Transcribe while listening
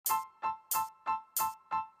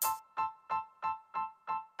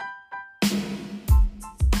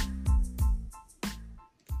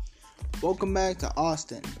Welcome back to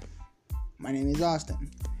Austin. My name is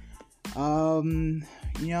Austin. I'm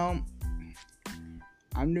doing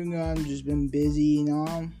good. I've just been busy,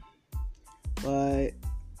 But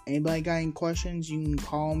anybody got any questions, you can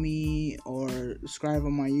call me or subscribe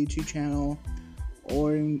on my YouTube channel.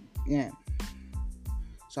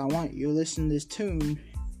 So I want you to listen to this tune and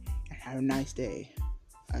have a nice day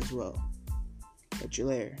as well. Catch you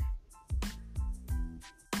later.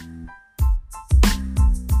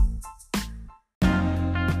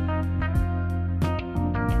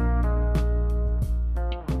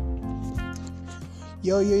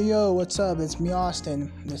 Yo, what's up? It's me,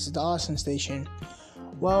 Austin. This is the Austin Station.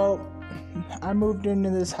 Well, I moved into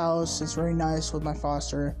this house. It's very nice with my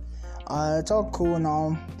foster. It's all cool and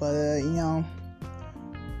all, but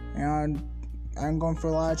I'm going for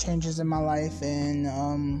a lot of changes in my life, and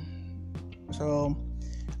so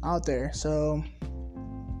out there. So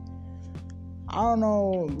I don't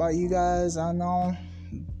know about you guys. I know,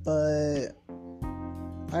 but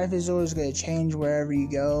life is always gonna change wherever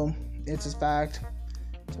you go. It's a fact.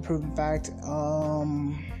 It's a proven fact.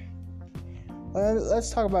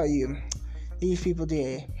 Let's talk about you. These people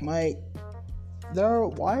today, why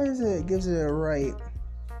gives it a right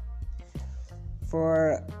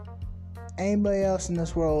for anybody else in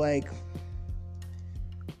this world,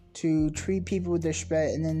 to treat people with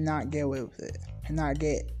respect and then not get away with it and not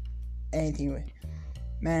get anything with it?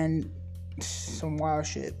 Man, some wild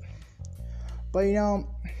shit. But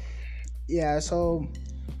so.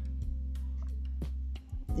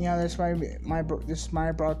 This is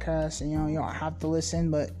my broadcast, and you don't have to listen,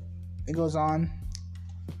 but it goes on.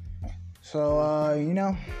 So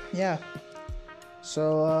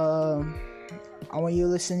So I want you to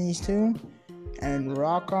listen to these two and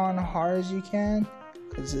rock on hard as you can,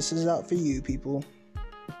 because this is up for you, people.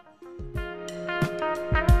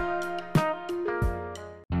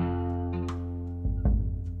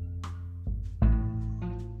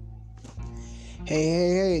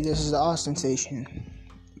 Hey, this is the Austin Station.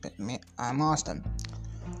 I'm Austin.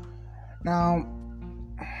 Now,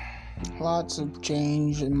 lots have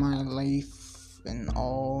changed in my life and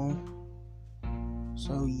all.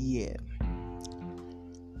 So yeah.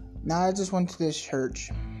 Now I just went to this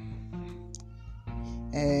church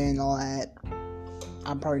and all that.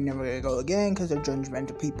 I'm probably never gonna go again because they're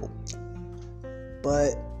judgmental people.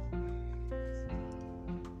 But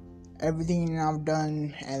everything I've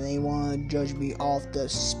done, and they want to judge me off the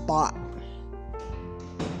spot.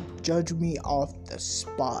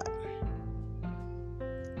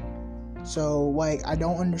 So, I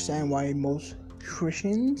don't understand why most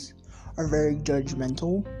Christians are very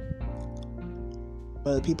judgmental,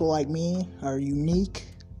 but people like me are unique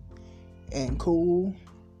and cool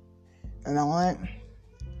and all that.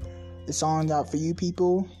 The song's out for you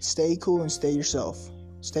people. Stay cool and stay yourself.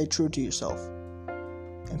 Stay true to yourself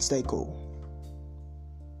and stay cool.